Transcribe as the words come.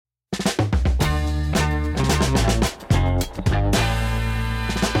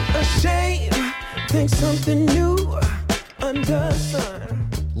think something new under the sun.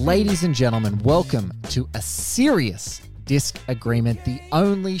 Ladies and gentlemen, welcome to A Serious Disc Agreement, the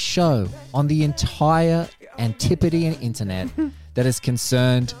only show on the entire Antipodean internet that is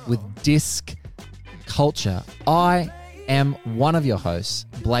concerned with disc culture. I am one of your hosts,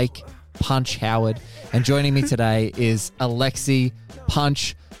 Blake Punch Howard, and joining me today is Alexi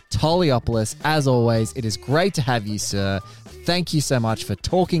Punch Toliopoulos. As always, it is great to have you, sir. Thank you so much for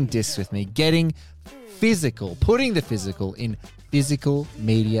talking discs with me, getting physical, putting the physical in physical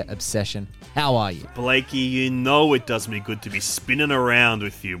media obsession. How are you? Blakey, you know it does me good to be spinning around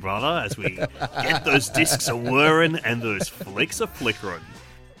with you, brother, as we get those discs a whirring and those flicks a flickering.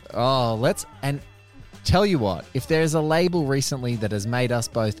 Oh, and tell you what, if there's a label recently that has made us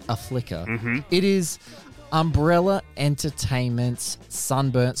both a flicker, it is Umbrella Entertainment's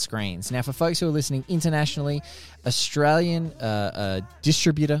Sunburnt Screens. Now, for folks who are listening internationally, Australian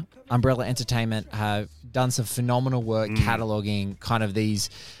distributor Umbrella Entertainment have done some phenomenal work cataloging kind of these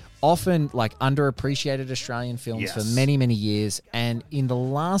often like underappreciated Australian films for many, many years. And in the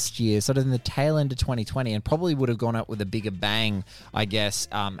last year, sort of in the tail end of 2020, and probably would have gone up with a bigger bang, I guess,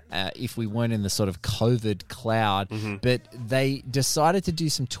 if we weren't in the sort of COVID cloud. But they decided to do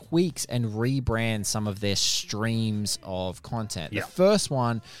some tweaks and rebrand some of their streams of content. The first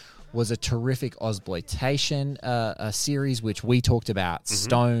one was a terrific Ozploitation series, which we talked about,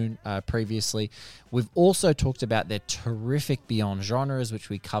 Stone, previously. We've also talked about their terrific Beyond Genres, which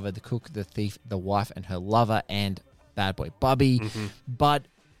we covered, The Cook, The Thief, The Wife and Her Lover, and Bad Boy Bubby. But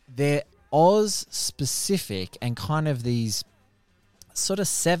they're Oz-specific and kind of these sort of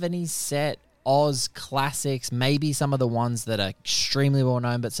 70s set Oz classics, maybe some of the ones that are extremely well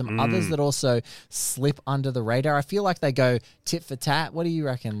known, but some others that also slip under the radar. I feel like they go tit for tat. What do you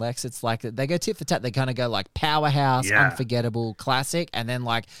reckon, Lex? It's like they go tit for tat. They kind of go like powerhouse, unforgettable classic, and then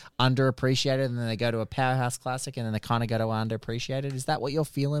like underappreciated, and then they go to a powerhouse classic, and then they kind of go to underappreciated. Is that what you're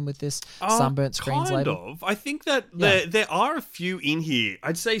feeling with this Sunburnt Screens label? Kind of. I think that there are a few in here.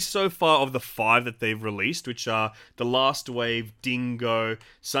 I'd say so far of the 5 that they've released, which are The Last Wave, Dingo,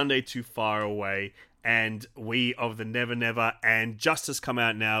 Sunday Too Far Away, and We of the Never Never, and just has come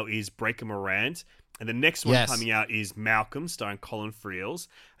out now is Breaker Morant, and the next one coming out is Malcolm, starring Colin Friels.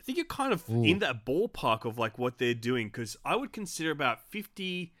 I think you're kind of in that ballpark of like what they're doing, because I would consider about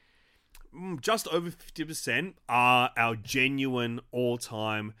 50, just over 50% are our genuine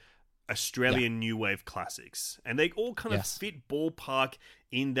all-time Australian new wave classics, and they all kind of fit ballpark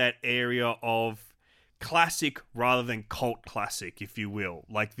in that area of classic rather than cult classic, if you will.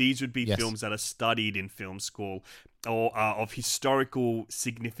 Like, these would be films that are studied in film school or of historical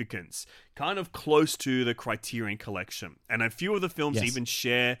significance, kind of close to the Criterion Collection. And a few of the films even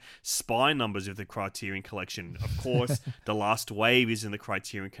share spine numbers with the Criterion Collection. Of course, The Last Wave is in the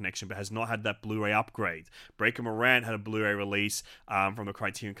Criterion Collection, but has not had that Blu-ray upgrade. Breaker Morant had a Blu-ray release from the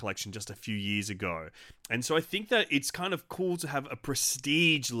Criterion Collection just a few years ago. And so I think that it's kind of cool to have a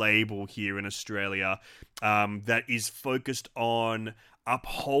prestige label here in Australia that is focused on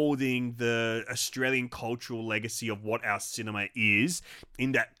upholding the Australian cultural legacy of what our cinema is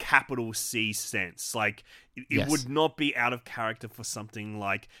in that capital C sense. Like, it would not be out of character for something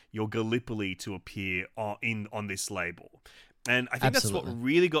like your Gallipoli to appear on this label. And I think that's what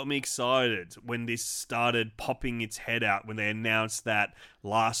really got me excited when this started popping its head out, when they announced that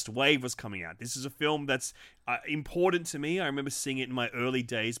Last Wave was coming out. This is a film that's important to me. I remember seeing it in my early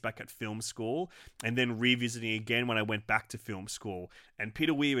days back at film school, and then revisiting again when I went back to film school. And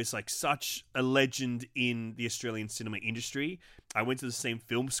Peter Weir is like such a legend in the Australian cinema industry. I went to the same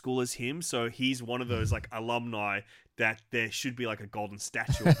film school as him, so he's one of those like alumni that there should be like a golden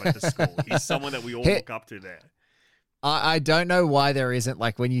statue of at the school. He's someone that we all look up to there. I don't know why there isn't,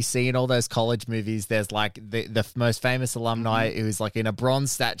 like, when you see in all those college movies, there's like the most famous alumni who's like in a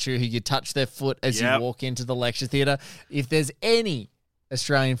bronze statue who you touch their foot as you walk into the lecture theatre. If there's any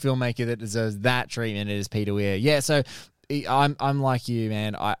Australian filmmaker that deserves that treatment, it is Peter Weir. Yeah, so I'm like you,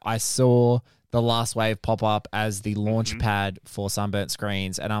 man. I saw The Last Wave pop up as the launch pad for Sunburnt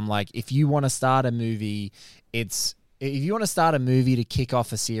Screens, and I'm like, if you want to start a movie, to kick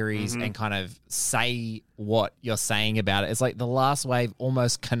off a series and kind of say what you're saying about it, it's like The Last Wave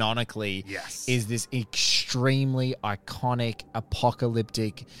almost canonically is this extremely iconic,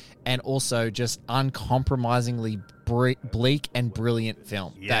 apocalyptic, and also just uncompromisingly bleak and brilliant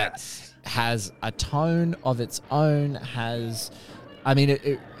film that has a tone of its own,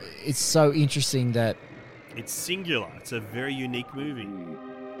 it's so interesting that it's singular. It's a very unique movie.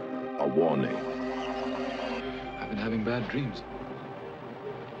 A warning. I've been having bad dreams.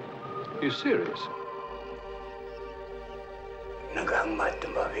 Are you serious? Nagahangmat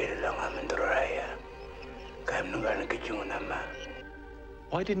ng babila lang amin doraya.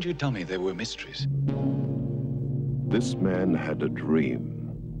 Why didn't you tell me there were mysteries? This man had a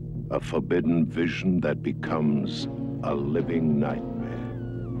dream, a forbidden vision that becomes a living nightmare.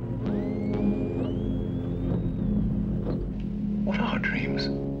 What are dreams?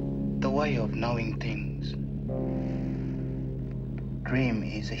 The way of knowing things. Dream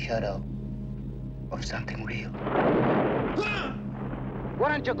is a shadow of something real. Why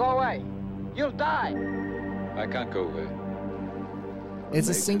don't you go away? You'll die. I can't go away. It's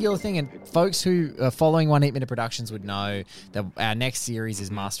a singular thing, and folks who are following One Heat Minute Productions would know that our next series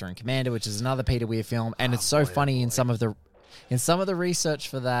is Master and Commander, which is another Peter Weir film, and it's so funny in some of the research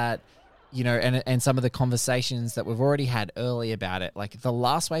for that, you know, and some of the conversations that we've already had early about it. Like, The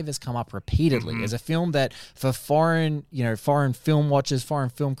Last Wave has come up repeatedly as a film that for foreign film watchers, foreign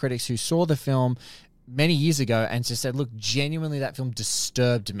film critics who saw the film many years ago and just said, look, genuinely that film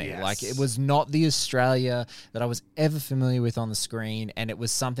disturbed me. Yes. Like, it was not the Australia that I was ever familiar with on the screen, and it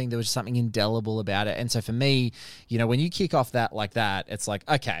was something, there was something indelible about it. And so for me, you know, when you kick off that like that, it's like,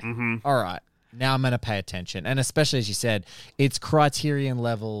 okay, all right, now I'm going to pay attention. And especially, as you said, it's Criterion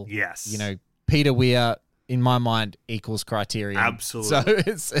level. Yes. You know, Peter Weir, in my mind, equals Criterion.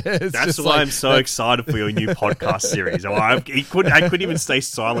 Absolutely. So it's That's just why like, I'm so excited for your new podcast series. I couldn't even stay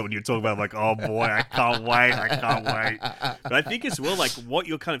silent when you were talking about it. I'm like, oh boy, I can't wait. But I think as well, like what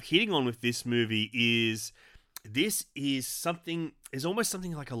you're kind of hitting on with this movie is this is something, is almost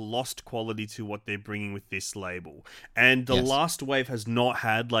something like a lost quality to what they're bringing with this label. And The Last Wave has not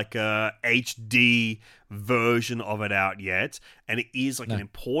had like a HD version of it out yet. And it is like an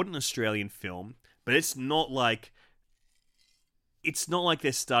important Australian film. But it's not like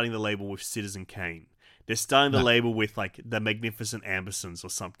they're starting the label with Citizen Kane. They're starting the label with like the Magnificent Ambersons or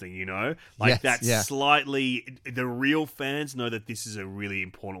something, you know? Like slightly, the real fans know that this is a really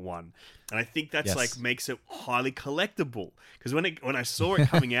important one. And I think that's like makes it highly collectible. Because when I saw it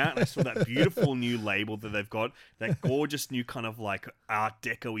coming out and I saw that beautiful new label that they've got, that gorgeous new kind of like Art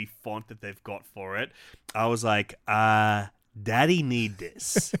Deco-y font that they've got for it, I was like, Daddy need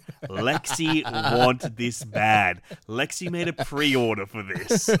this. Lexi want this bad. Lexi made a pre-order for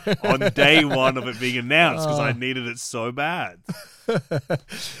this on day one of it being announced because I needed it so bad.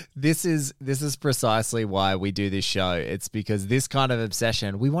 This is precisely why we do this show. It's because this kind of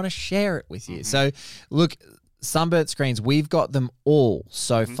obsession, we want to share it with you. So, look, Sunburnt Screens, we've got them all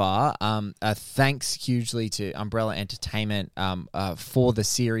so far. Thanks hugely to Umbrella Entertainment for the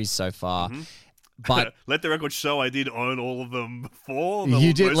series so far. But let the record show I did own all of them before.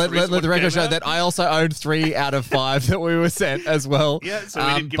 You did let the record show that I also owned 3 out of 5 that we were sent as well. Yeah, so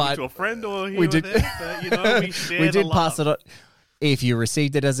we didn't give it to a friend or here or there, but, you know, we shared we did the pass love. it on. If you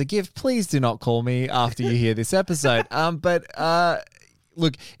received it as a gift, please do not call me after you hear this episode.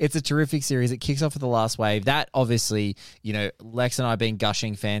 Look, it's a terrific series. It kicks off with The Last Wave. That obviously, you know, Lex and I being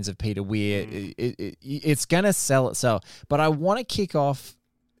gushing fans of Peter Weir, it's going to sell itself. But I want to kick off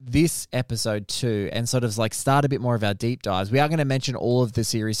this episode too and sort of like start a bit more of our deep dives. We are going to mention all of the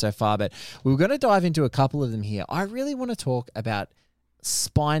series so far, but we're going to dive into a couple of them here. I really want to talk about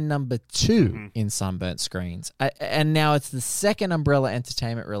spine number 2 in Sunburnt Screens. And now it's the second Umbrella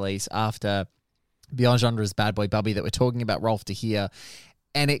Entertainment release after Beyond Genre's Bad Boy Bubby that we're talking about, Rolf de Heer.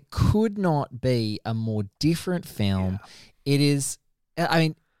 And it could not be a more different film. Yeah. It is, I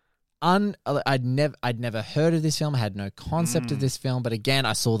mean, I'd never heard of this film. I had no concept of this film. But again,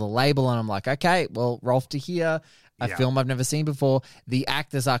 I saw the label and I'm like, okay, well, Rolf de Heer, a film I've never seen before. The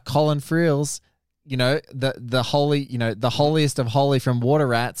actors are Colin Friels, you know, the holy, you know, the holiest of holy from Water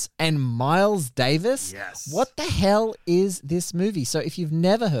Rats, and Miles Davis. Yes. What the hell is this movie? So if you've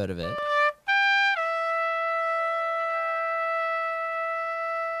never heard of it,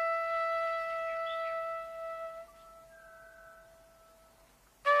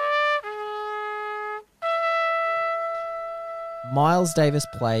 Miles Davis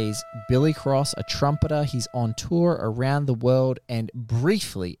plays Billy Cross, a trumpeter. He's on tour around the world, and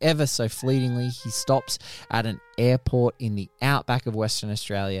briefly, ever so fleetingly, he stops at an airport in the outback of Western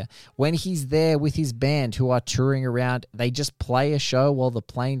Australia. When he's there with his band who are touring around, they just play a show while the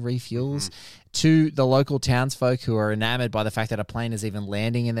plane refuels. To the local townsfolk who are enamored by the fact that a plane is even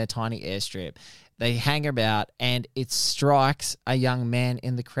landing in their tiny airstrip. They hang about, and it strikes a young man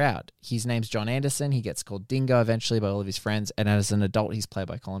in the crowd. His name's John Anderson. He gets called Dingo eventually by all of his friends, and as an adult, he's played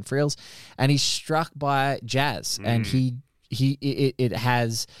by Colin Friels. And he's struck by jazz, and it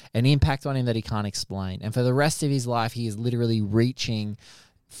has an impact on him that he can't explain. And for the rest of his life, he is literally reaching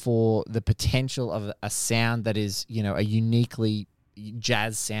for the potential of a sound that is, you know, a uniquely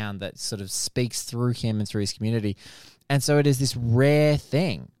jazz sound that sort of speaks through him and through his community. And so it is this rare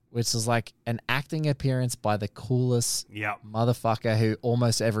thing which is like an acting appearance by the coolest Yeah. motherfucker who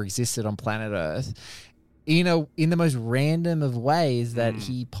almost ever existed on planet Earth. In the most random of ways that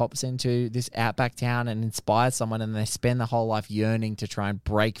he pops into this outback town and inspires someone, and they spend their whole life yearning to try and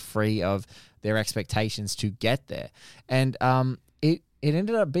break free of their expectations to get there. And it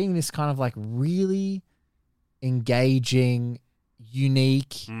ended up being this kind of like really engaging,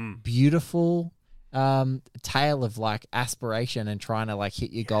 unique, beautiful tale of like aspiration and trying to like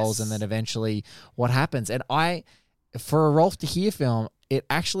hit your goals, and then eventually what happens. And for a Rolf de Heer film, it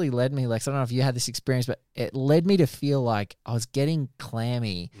actually led me, Lex, I don't know if you had this experience, but it led me to feel like I was getting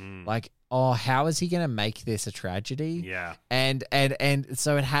clammy. Like, oh, how is he going to make this a tragedy? Yeah. And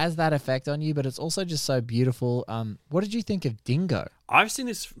so it has that effect on you, but it's also just so beautiful. What did you think of Dingo? I've seen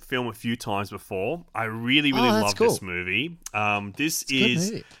this film a few times before. I really, really that's love cool. this movie. This It's a good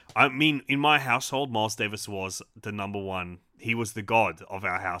is, movie. I mean, in my household, Miles Davis was the number one. He was the god of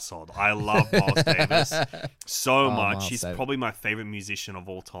our household. I love Miles Davis so much. Miles He's Davis. probably my favorite musician of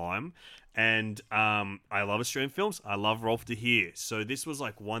all time. And I love Australian films. I love Rolf de Heer. So this was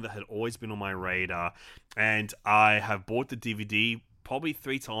like one that had always been on my radar. And I have bought the DVD probably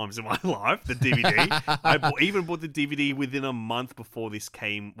 3 times in my life, the DVD. I even bought the DVD within a month before this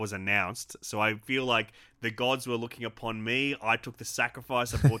was announced. So I feel like the gods were looking upon me. I took the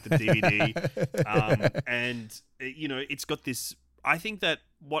sacrifice. I bought the DVD. And, you know, it's got this... I think that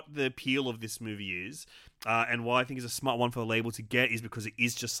what the appeal of this movie is, and why I think is a smart one for the label to get, is because it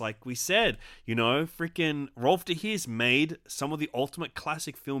is just like we said, you know, freaking Rolf de Heer's made some of the ultimate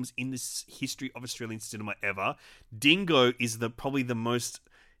classic films in this history of Australian cinema ever. Dingo is probably the most,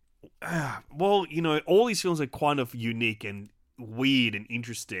 well, you know, all these films are kind of unique and weird and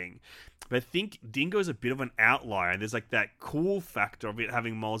interesting. But I think Dingo is a bit of an outlier. There's like that cool factor of it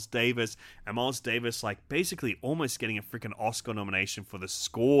having Miles Davis, and Miles Davis like basically almost getting a freaking Oscar nomination for the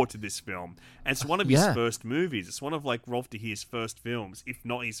score to this film. And it's one of his first movies. It's one of like Rolf de Heer's first films, if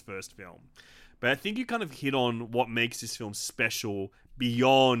not his first film. But I think you kind of hit on what makes this film special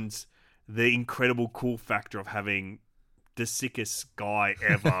beyond the incredible cool factor of having the sickest guy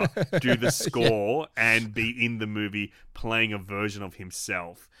ever do the score and be in the movie playing a version of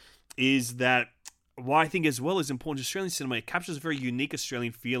himself. Is that why I think as well as important to Australian cinema, it captures a very unique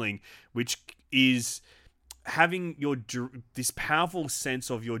Australian feeling, which is having this powerful sense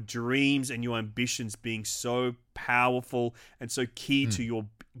of your dreams and your ambitions being so powerful and so key to your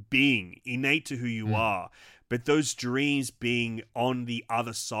being, innate to who you are, but those dreams being on the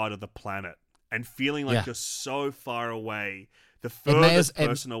other side of the planet and feeling like you're so far away, the furthest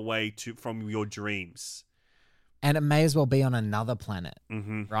person away from your dreams. And it may as well be on another planet,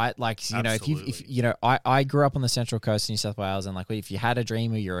 right? Like, you know, if you know, I grew up on the Central Coast of New South Wales, and like, if you had a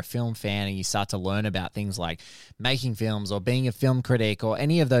dream or you're a film fan and you start to learn about things like making films or being a film critic or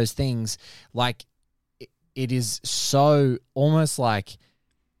any of those things, like, it is so almost like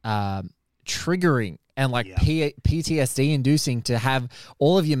triggering and like PTSD inducing to have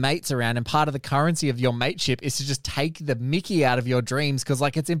all of your mates around, and part of the currency of your mateship is to just take the mickey out of your dreams, because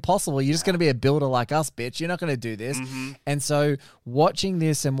like it's impossible. You're just going to be a builder like us, bitch. You're not going to do this. And so watching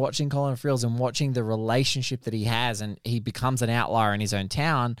this and watching Colin Frills and watching the relationship that he has, and he becomes an outlier in his own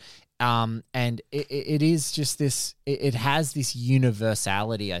town, and it is just this, it has this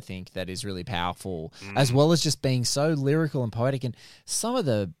universality, I think, that is really powerful, as well as just being so lyrical and poetic. And some of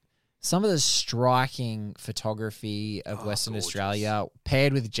the striking photography of Western Australia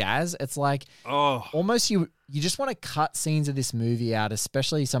paired with jazz, it's like almost you just want to cut scenes of this movie out,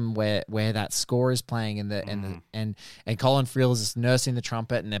 especially somewhere where that score is playing and Colin Frills is nursing the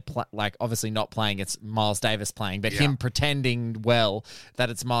trumpet, and they're like obviously not playing, it's Miles Davis playing, but him pretending well that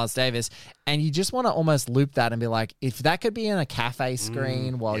it's Miles Davis, and you just want to almost loop that and be like, if that could be in a cafe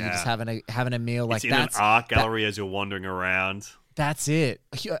screen while you're just having a meal, like it's in an art gallery as you're wandering around. That's it.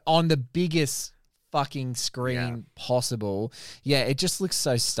 On the biggest fucking screen possible. Yeah, it just looks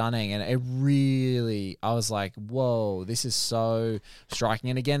so stunning. And it really, I was like, whoa, this is so striking.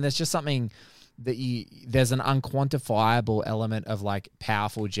 And again, there's just something that there's an unquantifiable element of like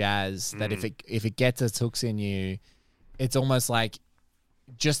powerful jazz that if it gets its hooks in you, it's almost like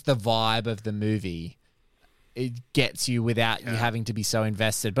just the vibe of the movie. It gets you without you having to be so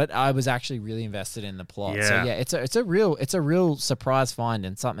invested. But I was actually really invested in the plot. Yeah. So yeah, it's a real surprise find,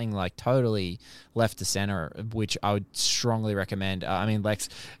 and something like totally left to center, which I would strongly recommend. I mean, Lex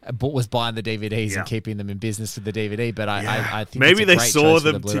was buying the DVDs and keeping them in business with the DVD, but I think maybe it's a they great saw choice for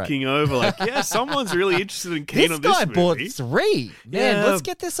them the Blu-ray. ticking over. Like, someone's really interested and keen This on this guy movie. bought 3. Man, let's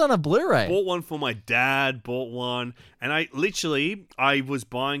get this on a Blu-ray. Bought one for my dad, bought one, and I was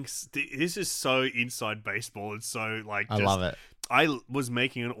buying. This is so inside baseball. It's so like, I love it. I was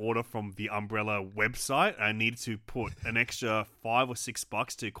making an order from the Umbrella website. I needed to put an extra $5 or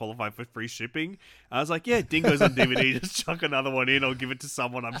 $6 to qualify for free shipping. I was like, yeah, Dingo's on DVD. Just chuck another one in. I'll give it to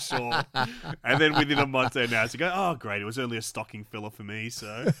someone, I'm sure. And then within a month they announced, go, oh, great. It was only a stocking filler for me.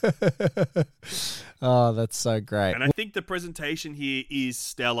 So, Oh, that's so great. and I think the presentation here is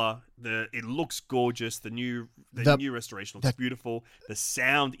stellar. It looks gorgeous. The new restoration looks beautiful. The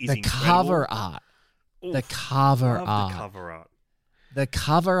sound is The incredible. cover art. Oof, The cover love art. The cover art. The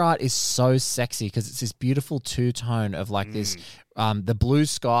cover art is so sexy because it's this beautiful two-tone of like this, the blue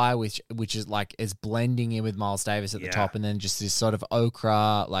sky, which is like is blending in with Miles Davis at the top, and then just this sort of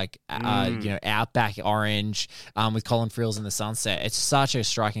ochre, like outback orange, with Colin Frills in the sunset. It's such a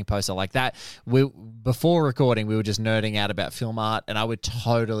striking poster like that. Before recording, we were just nerding out about film art, and I would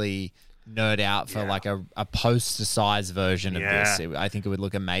totally nerd out for like a poster-sized version of this. I think it would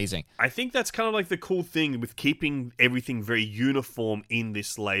look amazing. I think that's kind of like the cool thing with keeping everything very uniform in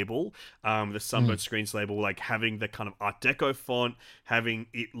this label, the Sunburnt Screens label, like having the kind of Art Deco font, having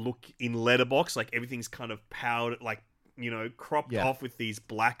it look in letterbox, like everything's kind of powdered, like, cropped off with these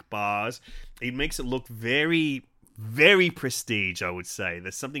black bars. It makes it look very, very prestige, I would say.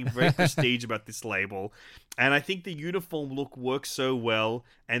 There's something very prestige about this label. And I think the uniform look works so well.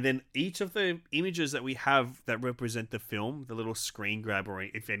 And then each of the images that we have that represent the film, the little screen grab or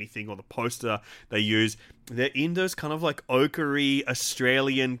if anything, or the poster they use, they're in those kind of like ochre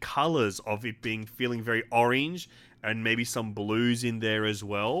Australian colours of it feeling very orange and maybe some blues in there as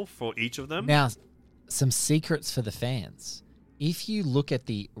well for each of them. Now, some secrets for the fans. If you look at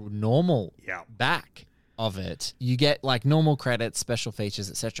the normal back of it, you get like normal credits, special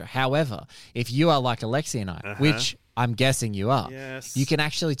features, etc. However, if you are like Alexi and I, which I'm guessing you are, you can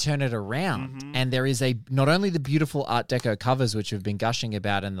actually turn it around, and there is not only the beautiful Art Deco covers, which we've been gushing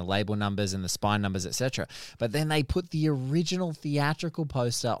about, and the label numbers and the spine numbers, etc. But then they put the original theatrical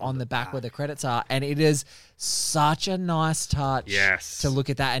poster on the back where the credits are, and it is such a nice touch to look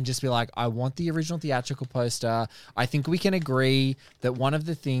at that and just be like, I want the original theatrical poster. I think we can agree that one of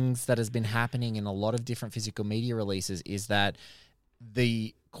the things that has been happening in a lot of different physical media releases is that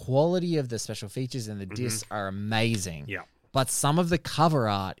the quality of the special features and the discs are amazing. Yeah. But some of the cover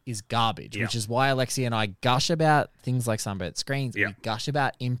art is garbage, which is why Alexi and I gush about things like Sunburnt Screens. We gush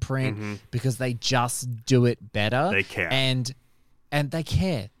about Imprint because they just do it better. They care. And they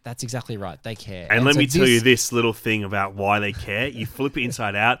care. That's exactly right. They care. And let me tell you this little thing about why they care. You flip it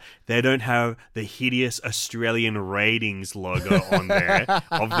inside out, they don't have the hideous Australian ratings logo on there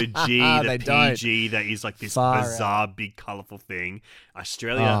of the G, the PG, that is like this bizarre, big, colourful thing.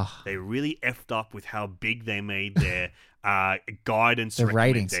 Australia, they really effed up with how big they made their guidance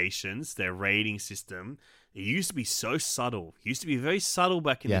recommendations, their rating system. It used to be so subtle. It used to be very subtle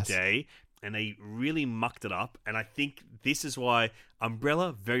back in the day. And they really mucked it up. And I think this is why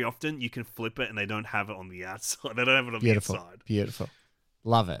Umbrella, very often, you can flip it and they don't have it on the outside. They don't have it on the inside. Beautiful.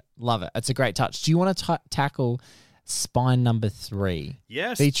 Love it. Love it. It's a great touch. Do you want to tackle spine number 3?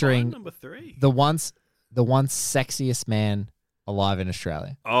 Yes, featuring spine number 3. The once sexiest man alive in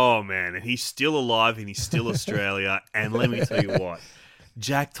Australia. Oh, man. And he's still alive and he's still Australia. And let me tell you what.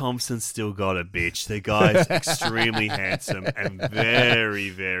 Jack Thompson's still got it, bitch. The guy's extremely handsome and very,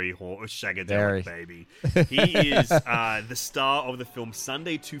 very shagadelic, baby. He is the star of the film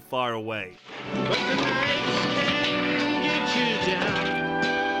Sunday Too Far Away. But the nights can get you down,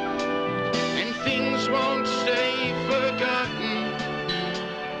 and things won't stay forgotten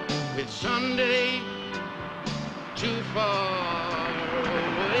with Sunday Too Far Away.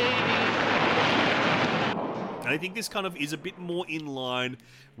 I think this kind of is a bit more in line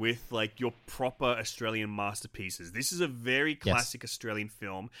with like your proper Australian masterpieces. This is a very classic Australian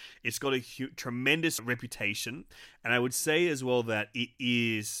film. It's got a tremendous reputation, and I would say as well that it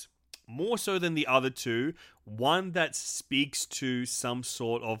is more so than the other two, one that speaks to some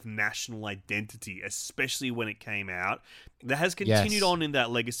sort of national identity, especially when it came out, that has continued on in that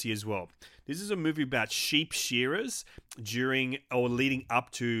legacy as well. This is a movie about sheep shearers during or leading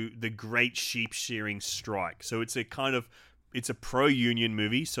up to the Great Sheep Shearing Strike. So it's a pro-union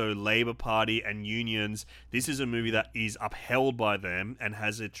movie, so Labour Party and unions. This is a movie that is upheld by them and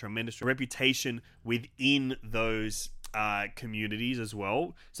has a tremendous reputation within those communities as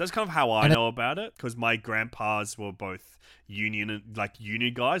well. So that's kind of how I know about it, because my grandpas were both union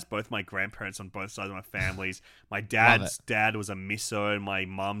guys. Both my grandparents on both sides of my families. My dad's dad was a misso, and my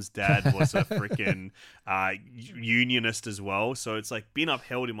mum's dad was a freaking unionist as well. So it's like been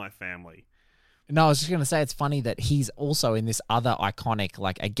upheld in my family. No, I was just going to say it's funny that he's also in this other iconic,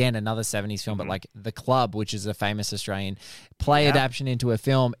 like, again, another 70s film, but like The Club, which is a famous Australian play adaptation into a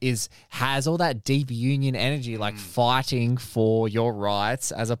film, has all that deep union energy, like fighting for your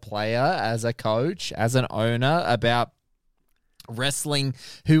rights as a player, as a coach, as an owner, about wrestling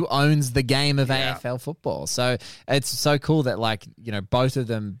who owns the game of AFL football. So it's so cool that, like, you know, both of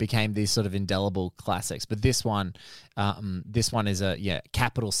them became these sort of indelible classics. But this one is a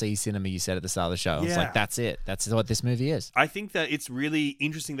capital C cinema. You said at the start of the show, I was like, that's it. That's what this movie is. I think that it's really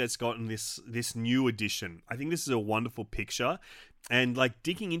interesting that it's gotten this new edition. I think this is a wonderful picture. And like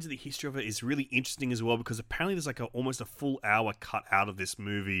digging into the history of it is really interesting as well, because apparently there's like almost a full hour cut out of this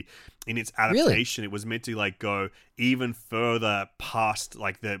movie in its adaptation. Really? It was meant to like go even further past,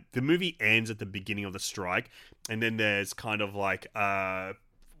 like the movie ends at the beginning of the strike, and then there's kind of like a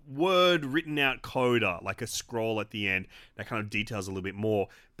word written out coda, like a scroll at the end that kind of details a little bit more.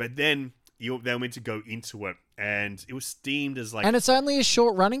 But then they were meant to go into it, and it was steamed as like, and it's only a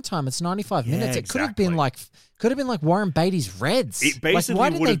short running time. It's 95 minutes. It could have been like Warren Beatty's Reds. It basically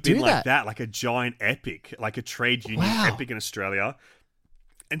like, would have been like that, like a giant epic, like a trade union epic in Australia.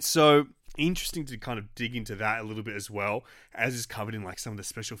 And so interesting to kind of dig into that a little bit as well, as is covered in like some of the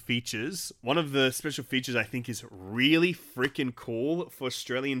special features. One of the special features I think is really freaking cool for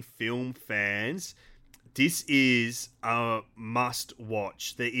Australian film fans. This is a must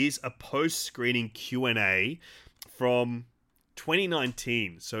watch. There is a post-screening Q&A from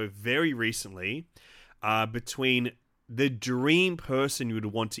 2019, so very recently, between the dream person you would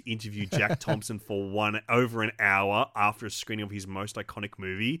want to interview Jack Thompson for over an hour after a screening of his most iconic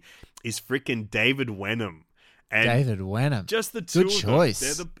movie is freaking David Wenham. And David Wenham. Just the two Good of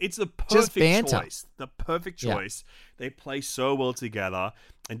choice. them. It's the perfect choice. The perfect choice. They play so well together.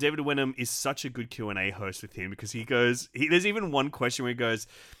 And David Wenham is such a good Q&A host with him, because there's even one question where he goes,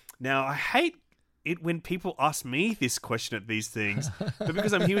 now I hate it when people ask me this question at these things, but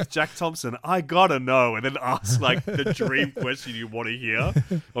because I'm here with Jack Thompson, I gotta know, and then ask like the dream question you want to hear.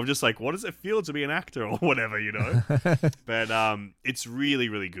 I'm just like, what does it feel to be an actor or whatever, you know? But it's really,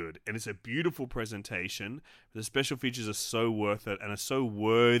 really good, and it's a beautiful presentation. The special features are so worth it, and are so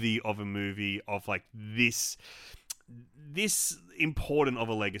worthy of a movie of like this important of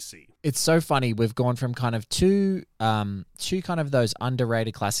a legacy. It's so funny. We've gone from kind of two kind of those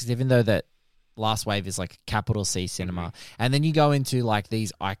underrated classics, even though that Last Wave is like capital C cinema. And then you go into like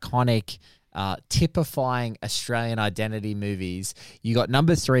these iconic, typifying Australian identity movies. You got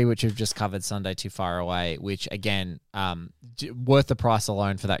number 3, which we've just covered, Sunday Too Far Away, which again, worth the price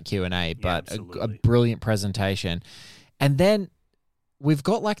alone for that Q&A, but a brilliant presentation. And then we've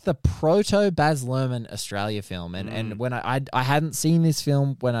got like the proto Baz Luhrmann Australia film. And when I hadn't seen this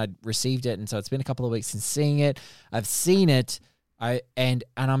film when I received it. And so it's been a couple of weeks since seeing it. I've seen it. And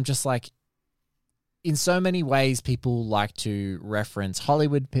I'm just like, in so many ways, people like to reference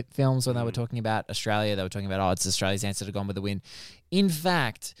Hollywood films when they were talking about Australia. They were talking about, it's Australia's answer to Gone with the Wind. In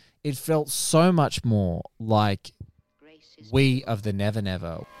fact, it felt so much more like We of the Never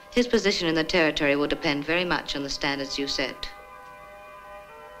Never. His position in the territory will depend very much on the standards you set.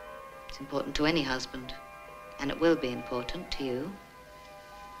 It's important to any husband, and it will be important to you.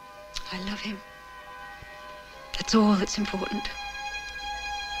 I love him. That's all that's important.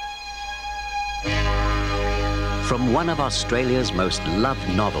 From one of Australia's most loved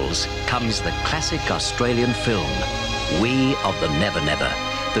novels comes the classic Australian film, We of the Never Never,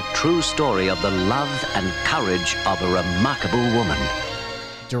 the true story of the love and courage of a remarkable woman.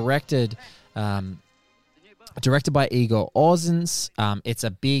 Directed by Igor Orzins. It's a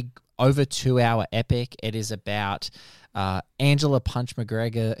big, over 2-hour epic. It is about Angela Punch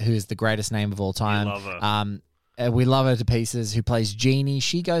McGregor, who is the greatest name of all time. We love her. We love her to pieces, who plays Jeannie.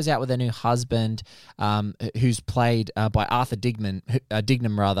 She goes out with her new husband, who's played by Arthur Dignam,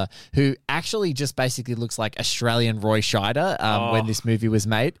 who actually just basically looks like Australian Roy Scheider when this movie was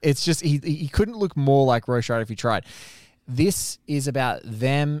made. It's just, he couldn't look more like Roy Scheider if he tried. This is about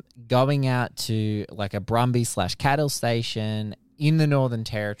them going out to like a Brumby/cattle station in the Northern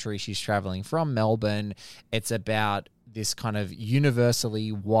Territory. She's traveling from Melbourne. It's about this kind of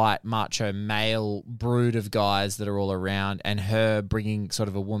universally white macho male brood of guys that are all around, and her bringing sort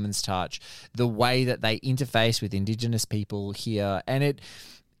of a woman's touch, the way that they interface with Indigenous people here. And it,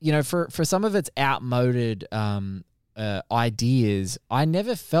 you know, for some of its outmoded ideas, I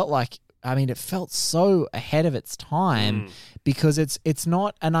never felt like, I mean, it felt so ahead of its time because it's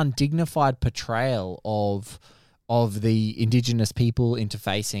not an undignified portrayal of the Indigenous people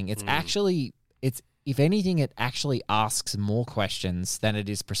interfacing. It's actually, if anything, it actually asks more questions than it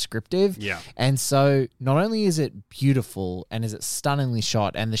is prescriptive. Yeah. And so not only is it beautiful and is it stunningly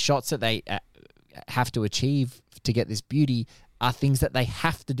shot, and the shots that they have to achieve to get this beauty are things that they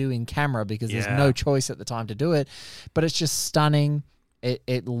have to do in camera because there's no choice at the time to do it. But it's just stunning.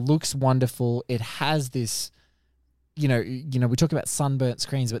 It looks wonderful. It has this, we talk about sunburnt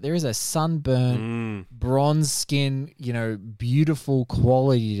screens, but there is a sunburnt bronze skin, beautiful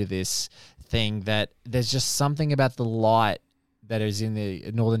quality to this thing that there's just something about the light that is in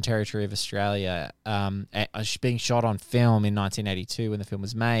the Northern Territory of Australia, being shot on film in 1982 when the film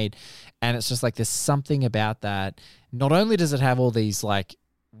was made. And it's just like there's something about that. Not only does it have all these like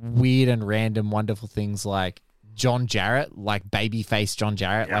weird and random wonderful things like John Jarrett, like babyface John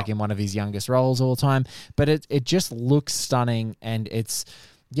Jarrett, like in one of his youngest roles all the time, but it just looks stunning. And it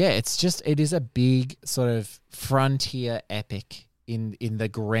is a big sort of frontier epic in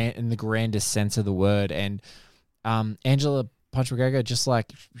the grandest sense of the word. And Angela Punch McGregor, just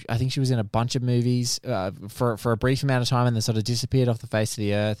like I think she was in a bunch of movies for a brief amount of time and then sort of disappeared off the face of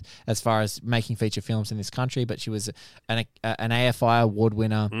the earth as far as making feature films in this country. But she was an AFI award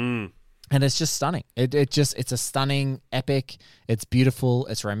winner. And it's just stunning. It's a stunning epic. It's beautiful.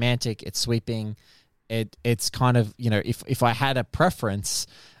 It's romantic. It's sweeping. It's kind of, if I had a preference,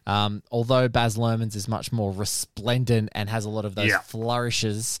 although Baz Luhrmann's is much more resplendent and has a lot of those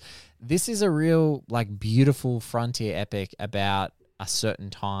flourishes, this is a real like beautiful frontier epic about a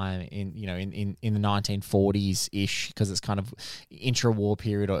certain time in the 1940s ish, because it's kind of intra-war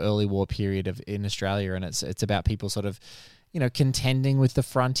period or early war period in Australia, and it's about people sort of contending with the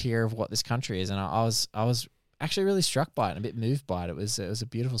frontier of what this country is. And I was actually really struck by it and a bit moved by it. It was a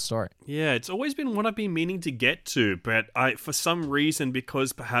beautiful story. Yeah, it's always been one I've been meaning to get to, but for some reason,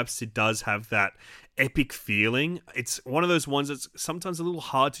 because perhaps it does have that epic feeling, it's one of those ones that's sometimes a little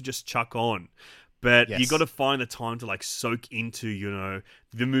hard to just chuck on. But you got to find the time to like soak into,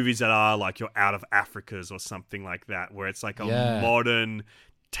 the movies that are like your Out of Africas or something like that, where it's like a modern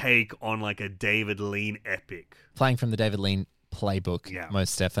take on like a David Lean epic. Playing from the David Lean playbook,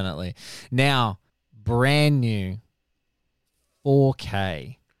 most definitely. Now, brand new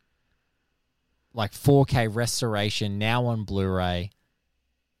 4K, like 4K restoration, now on Blu-ray,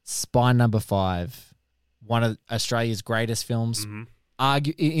 Spy Number 5, one of Australia's greatest films,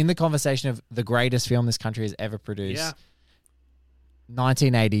 in the conversation of the greatest film this country has ever produced.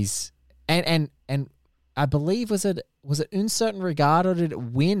 1980s, and I believe was it Un Certain Regard, or did it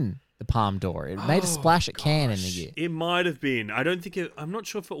win the Palme d'Or? It made a splash at Cannes in the year. It might have been. I'm not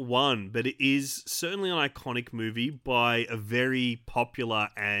sure if it won, but it is certainly an iconic movie by a very popular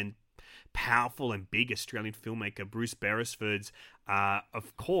and powerful and big Australian filmmaker, Bruce Beresford's,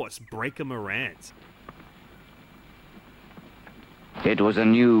 of course, Breaker Morant. It was a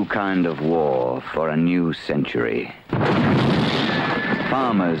new kind of war for a new century.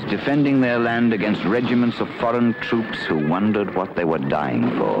 Farmers defending their land against regiments of foreign troops who wondered what they were dying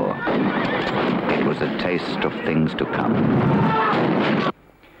for. It was a taste of things to come.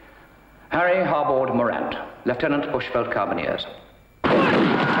 Harry Harbord Morant, Lieutenant Bushveld Carbineers.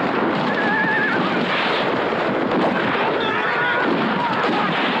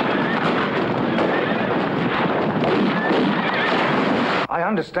 I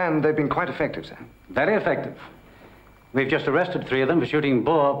understand they've been quite effective, sir. Very effective. We've just arrested 3 of them for shooting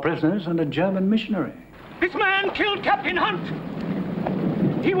Boer prisoners and a German missionary. This man killed Captain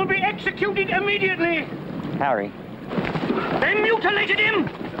Hunt. He will be executed immediately. Harry. They mutilated him.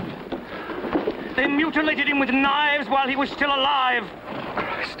 They mutilated him with knives while he was still alive.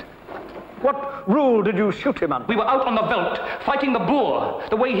 Christ. What rule did you shoot him under? We were out on the veldt, fighting the Boer,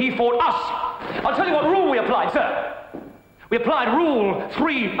 the way he fought us. I'll tell you what rule we applied, sir. We applied Rule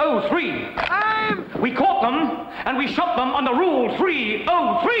 303. We caught them, and we shot them under Rule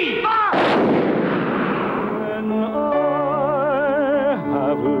 303. When I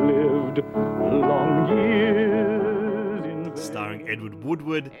have lived long years in... Starring Edward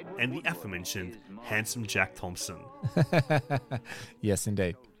Woodward and the aforementioned handsome Jack Thompson. Yes,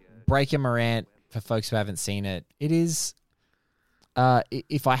 indeed. Breaker Morant, for folks who haven't seen it, it is...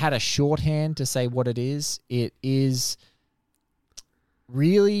 if I had a shorthand to say what it is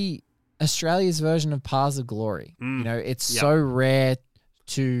really Australia's version of Paths of Glory. It's so rare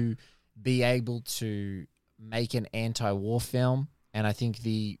to be able to make an anti-war film, and I think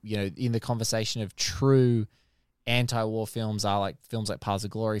in the conversation of true anti-war films are like films like Paths of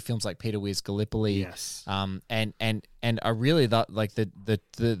Glory, films like Peter Weir's Gallipoli, and I really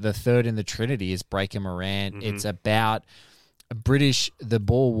the third in the Trinity is Breaker Morant. It's about the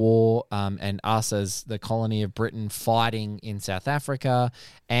Boer War, and us as the colony of Britain fighting in South Africa,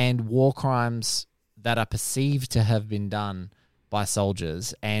 and war crimes that are perceived to have been done by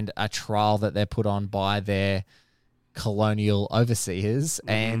soldiers, and a trial that they're put on by their colonial overseers,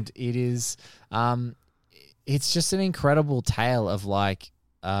 and it is it's just an incredible tale of like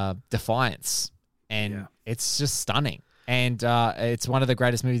defiance, and it's just stunning, and it's one of the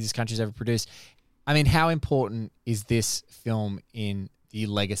greatest movies this country's ever produced. I mean, how important is this film in the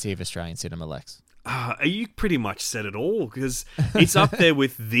legacy of Australian cinema, Lex? You pretty much said it all, because it's up there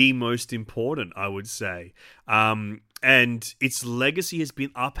with the most important, I would say. And its legacy has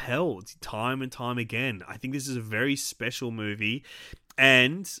been upheld time and time again. I think this is a very special movie.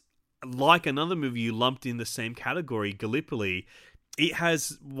 And like another movie you lumped in the same category, Gallipoli, it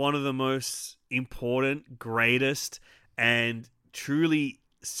has one of the most important, greatest, and truly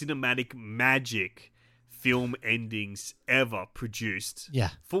cinematic magic film endings ever produced. Yeah.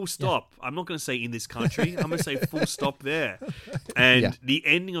 Full stop. Yeah. I'm not going to say in this country. I'm going to say full stop there. And the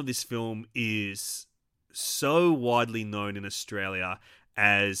ending of this film is so widely known in Australia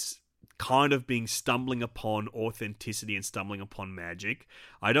as kind of being stumbling upon authenticity and stumbling upon magic.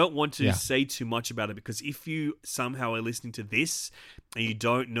 I don't want to say too much about it, because if you somehow are listening to this and you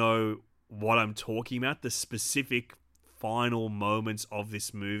don't know what I'm talking about, the specific final moments of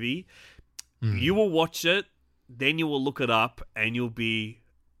this movie, you will watch it, then you will look it up, and you'll be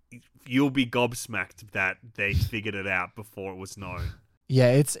gobsmacked that they figured it out before it was known.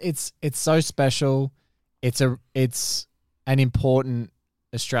 Yeah, it's so special. It's an important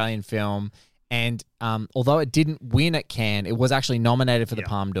Australian film, and although it didn't win at Cannes, it was actually nominated for the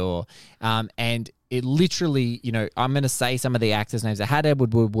Palme d'Or. And it literally, I'm going to say some of the actors' names. It had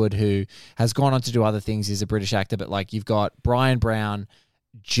Edward Woodward, who has gone on to do other things. He's a British actor, but like you've got Brian Brown,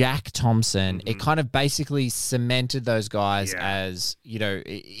 Jack Thompson. It kind of basically cemented those guys as,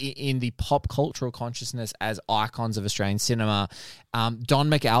 in the pop cultural consciousness as icons of Australian cinema. Don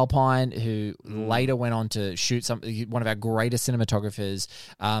McAlpine, who later went on to shoot one of our greatest cinematographers,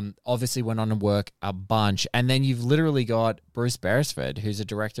 obviously went on to work a bunch. And then you've literally got Bruce Beresford, who's a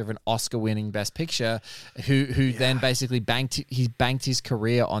director of an Oscar-winning Best Picture, who then basically banked his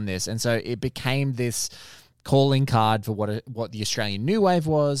career on this. And so it became this calling card for what the Australian New Wave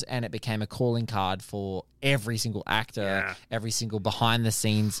was, and it became a calling card for every single actor, every single behind the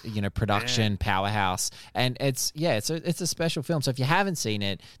scenes, production powerhouse. And it's a special film. So if you haven't seen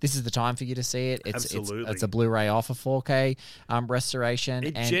it, this is the time for you to see it. It's a Blu-ray off a 4K restoration.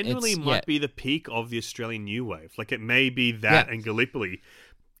 It genuinely might be the peak of the Australian New Wave. Like, it may be that and Gallipoli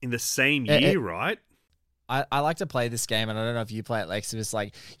in the same year, right? I like to play this game, and I don't know if you play it, Lex. It's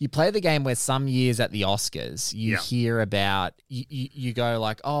like you play the game where some years at the Oscars, you hear about, you go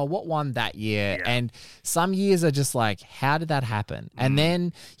like, oh, what won that year? Yeah. And some years are just like, how did that happen? And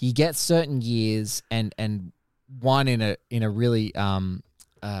then you get certain years, and one in a really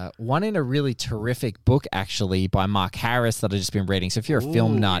terrific book, actually, by Mark Harris, that I've just been reading. So if you're a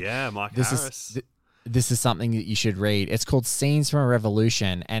film nut, Mark Harris. This is something that you should read. It's called Scenes from a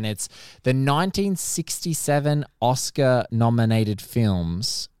Revolution, and it's the 1967 Oscar-nominated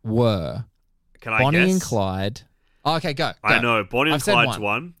films were Bonnie and Clyde. Oh, okay, go. I know. Bonnie and Clyde's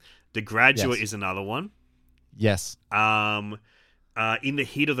one. The Graduate is another one. Yes. In the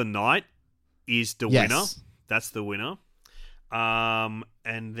Heat of the Night is the winner. That's the winner. And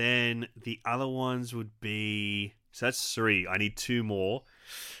then the other ones would be... So that's 3. I need 2 more.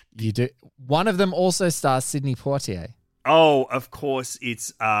 You do. One of them also stars Sidney Poitier. Oh, of course,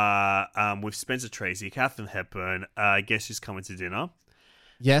 it's with Spencer Tracy, Katharine Hepburn. Guess Who's Coming to Dinner?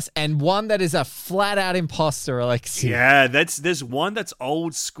 Yes, and one that is a flat-out imposter, Alexi. Yeah, there's one that's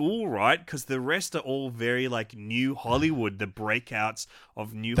old school, right? Because the rest are all very like new Hollywood, the breakouts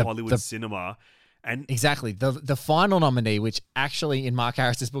of new Hollywood cinema. And exactly. The final nominee, which actually in Mark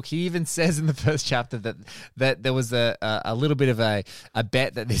Harris's book, he even says in the first chapter that there was a little bit of a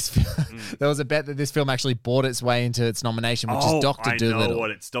bet that this there was a bet that this film actually bought its way into its nomination, which is Dr. Dolittle. I know what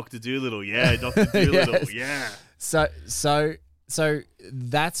it's Dr. Dolittle. Yeah, Dr. Dolittle. Yes. Yeah. So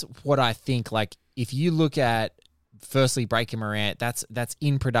that's what I think. Like, if you look at, firstly, Breaking Morant, that's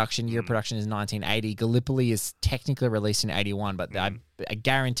in production. Year of production is 1980. Gallipoli is technically released in 81, but I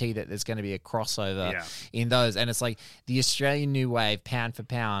guarantee that there's going to be a crossover in those. And it's like the Australian New Wave, pound for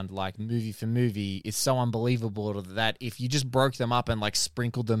pound, like movie for movie, is so unbelievable that if you just broke them up and like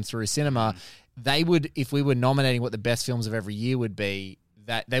sprinkled them through cinema, they would, if we were nominating what the best films of every year would be,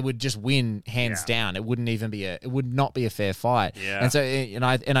 that they would just win hands down. It wouldn't even be it would not be a fair fight. Yeah. And so,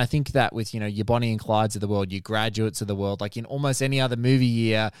 I think that with, your Bonnie and Clydes of the world, your Graduates of the world, like in almost any other movie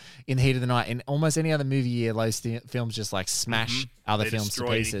year, in the Heat of the Night, in almost any other movie year, those films just like smash other films to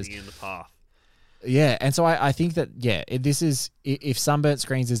pieces. In the path. Yeah, and so I think that, this is, if Sunburnt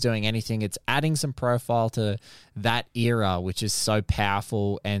Screens is doing anything, it's adding some profile to that era, which is so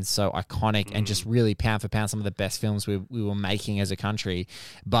powerful and so iconic and just really pound for pound some of the best films we were making as a country.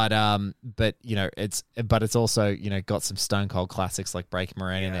 But it's also, got some stone cold classics like Breaking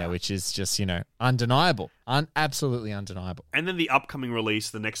Moran in there, which is just, undeniable. Absolutely undeniable. And then the upcoming release,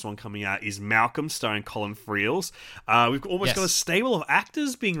 the next one coming out, is Malcolm, starring Colin Friels. We've almost got a stable of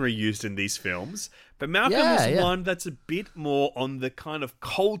actors being reused in these films. But Malcolm is one that's a bit more on the kind of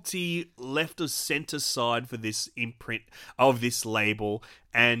culty, left of center side for this imprint of this label.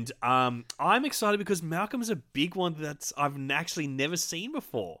 And I'm excited because Malcolm is a big one that I've actually never seen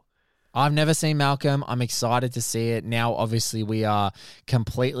before. I've never seen Malcolm. I'm excited to see it. Now, obviously, we are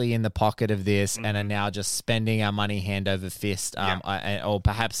completely in the pocket of this and are now just spending our money hand over fist, or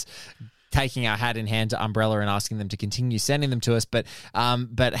perhaps taking our hat in hand to Umbrella and asking them to continue sending them to us. But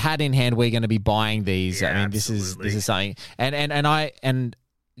hat in hand, we're going to be buying these. I mean, this is something.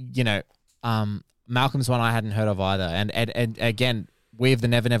 Malcolm's one I hadn't heard of either. And again, We of the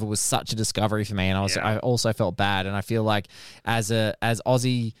Never Never was such a discovery for me, and I also felt bad. And I feel like as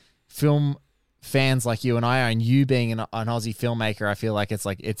Aussie film fans like you and I are, and you being an Aussie filmmaker, I feel like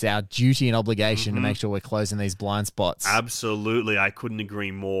it's our duty and obligation to make sure we're closing these blind spots. Absolutely, I couldn't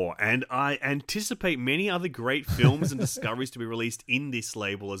agree more. And I anticipate many other great films and discoveries to be released in this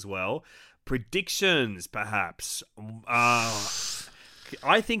label as well. Predictions, perhaps.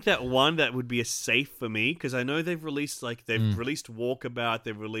 I think that one that would be a safe for me, because I know they've released released Walkabout,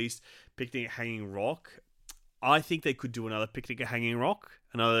 they've released Picnic at Hanging Rock. I think they could do another Picnic at Hanging Rock,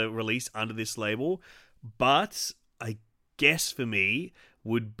 another release under this label. But I guess for me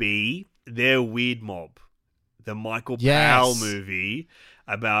would be their Weird Mob, the Michael Powell movie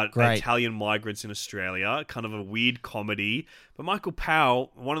about Italian migrants in Australia, kind of a weird comedy. But Michael Powell,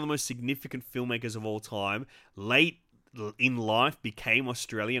 one of the most significant filmmakers of all time, late in life became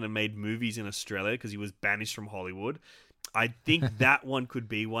Australian and made movies in Australia because he was banished from Hollywood. I think that one could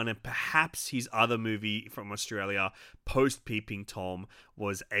be one, and perhaps his other movie from Australia, post Peeping Tom,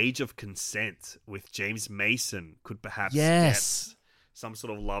 was Age of Consent with James Mason, could perhaps get some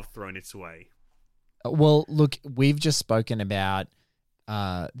sort of love thrown its way. Well, look, we've just spoken about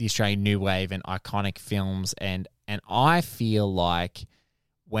the Australian New Wave and iconic films, and I feel like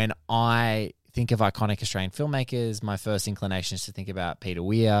when I think of iconic Australian filmmakers, my first inclination is to think about Peter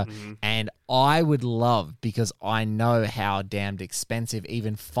Weir. And I would love, because I know how damned expensive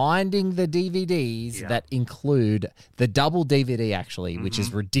even finding the DVDs that include the double DVD, actually, which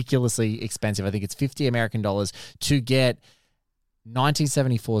is ridiculously expensive. I think it's $50 American to get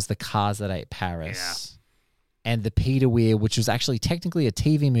 1974's The Cars That Ate Paris. And the Peter Weir, which was actually technically a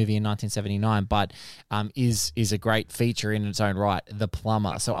TV movie in 1979, but is a great feature in its own right, The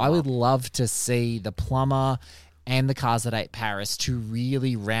Plumber. So I would love to see The Plumber and The Cars That Ate Paris to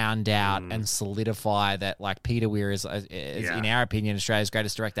really round out and solidify that, like, Peter Weir is in our opinion, Australia's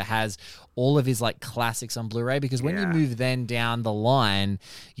greatest director, has all of his like classics on Blu-ray, because when you move then down the line,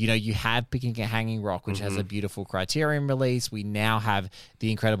 you have Picnic at Hanging Rock, which has a beautiful Criterion release. We now have The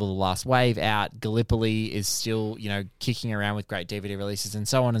Incredible The Last Wave out. Gallipoli is still, kicking around with great DVD releases, and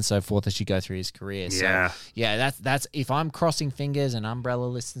so on and so forth as you go through his career. So that's if I'm crossing fingers and Umbrella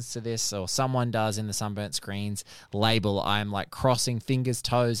listens to this, or someone does in the Sunburnt Screens label, I'm like crossing fingers,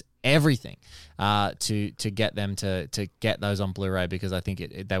 toes, everything to get them to get those on Blu-ray, because I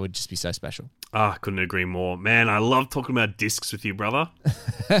think they would just be so special. I couldn't agree more. Man, I love talking about discs with you, brother.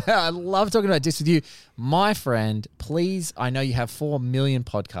 I love talking about discs with you. My friend, please, I know you have 4 million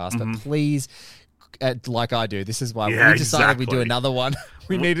podcasts, but please, like I do, this is why we decided we'd do another one.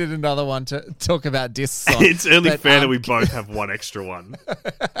 We needed another one to talk about discs on. It's only fair that we both have one extra one.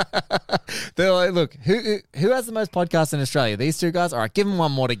 They're like, look, who has the most podcasts in Australia? These two guys? All right, give them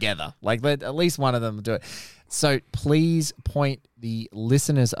one more together. Like, let at least one of them do it. So please point the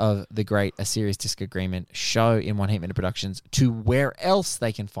listeners of the great A Serious Disc Agreement show in One Heat Minute Productions to where else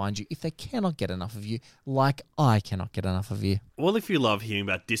they can find you if they cannot get enough of you, like I cannot get enough of you. Well, if you love hearing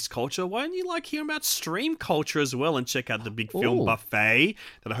about disc culture, why don't you like hearing about stream culture as well, and check out the Big Film Buffet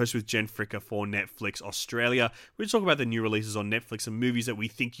that I host with Jen Fricker for Netflix Australia. We talk about the new releases on Netflix and movies that we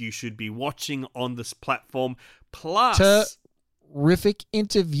think you should be watching on this platform. Plus, terrific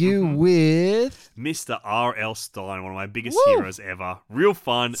interview with Mr. R.L. Stein, one of my biggest heroes ever. Real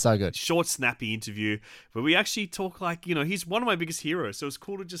fun. So good. Short, snappy interview. But we actually talk like, he's one of my biggest heroes. So it's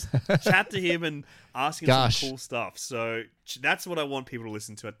cool to just chat to him and ask him some cool stuff. So That's what I want people to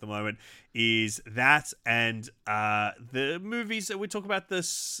listen to at the moment, is that and the movies that we talk about,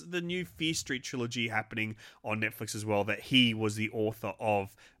 the new Fear Street trilogy happening on Netflix as well, that he was the author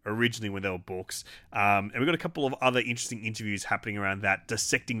of originally when they were books. And we've got a couple of other interesting interviews happening around that,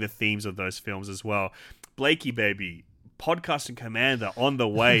 dissecting the themes of those films as well. Blakey, baby, Podcasting Commander on the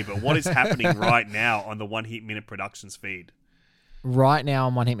way, but what is happening right now on the One Heat Minute Productions feed? Right now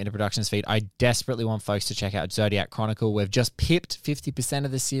on One Heat Minute Productions feed, I desperately want folks to check out Zodiac Chronicle. We've just pipped 50%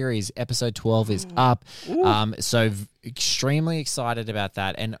 of the series. Episode 12 is up. So extremely excited about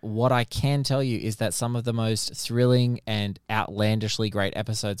that. And what I can tell you is that some of the most thrilling and outlandishly great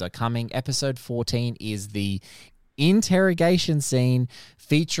episodes are coming. Episode 14 is the interrogation scene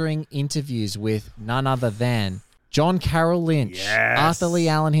featuring interviews with none other than John Carroll Lynch, Arthur Lee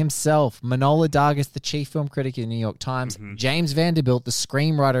Allen himself, Manohla Dargis, the chief film critic of the New York Times, James Vanderbilt, the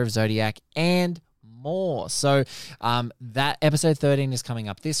screenwriter of Zodiac, and more. So that episode 13 is coming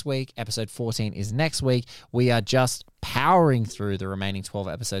up this week. Episode 14 is next week. We are just powering through the remaining 12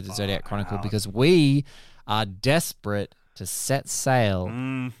 episodes of Zodiac Chronicle because we are desperate to set sail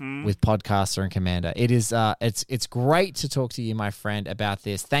with Podcaster and Commander. It is it's great to talk to you, my friend, about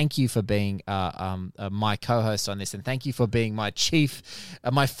this. Thank you for being my co-host on this, and thank you for being my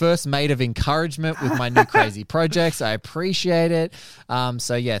my first mate of encouragement with my new crazy projects. I appreciate it.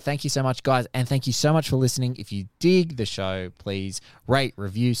 So yeah, thank you so much, guys, and thank you so much for listening. If you dig the show, please rate,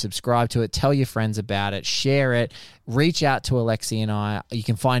 review, subscribe to it, tell your friends about it, share it, reach out to Alexi and I. You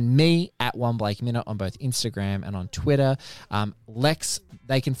can find me at One Blake Minute on both Instagram and on Twitter. Lex,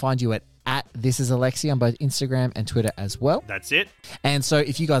 they can find you at This Is Alexi on both Instagram and Twitter as well. That's it. And so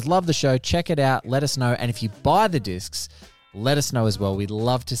if you guys love the show, check it out. Let us know. And if you buy the discs, let us know as well. We'd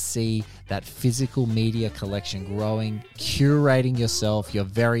love to see that physical media collection growing, curating yourself, your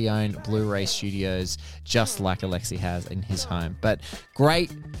very own Blu-ray studios, just like Alexi has in his home. But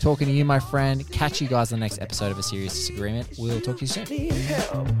great talking to you, my friend. Catch you guys on the next episode of A Serious Disagreement. We'll talk to you soon.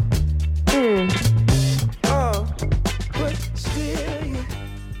 But still you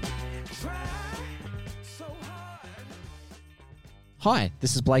try so hard. Hi,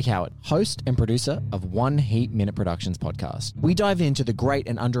 this is Blake Howard, host and producer of One Heat Minute Productions podcast. We dive into the great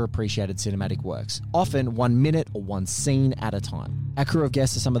and underappreciated cinematic works, often 1 minute or one scene at a time. Our crew of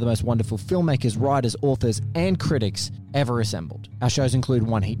guests are some of the most wonderful filmmakers, writers, authors, and critics ever assembled. Our shows include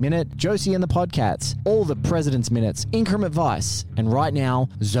One Heat Minute, Josie and the Podcats, All the President's Minutes, Increment Vice, and right now,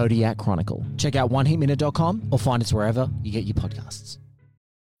 Zodiac Chronicle. Check out oneheatminute.com or find us wherever you get your podcasts.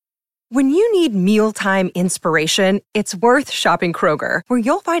 When you need mealtime inspiration, it's worth shopping Kroger, where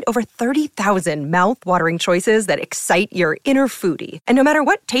you'll find over 30,000 mouth-watering choices that excite your inner foodie. And no matter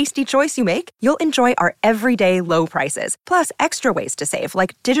what tasty choice you make, you'll enjoy our everyday low prices, plus extra ways to save,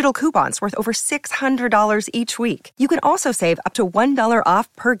 like digital coupons worth over $600 each week. You can also save up to $1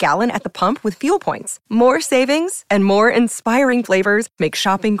 off per gallon at the pump with fuel points. More savings and more inspiring flavors make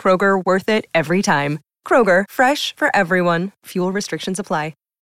shopping Kroger worth it every time. Kroger, fresh for everyone. Fuel restrictions apply.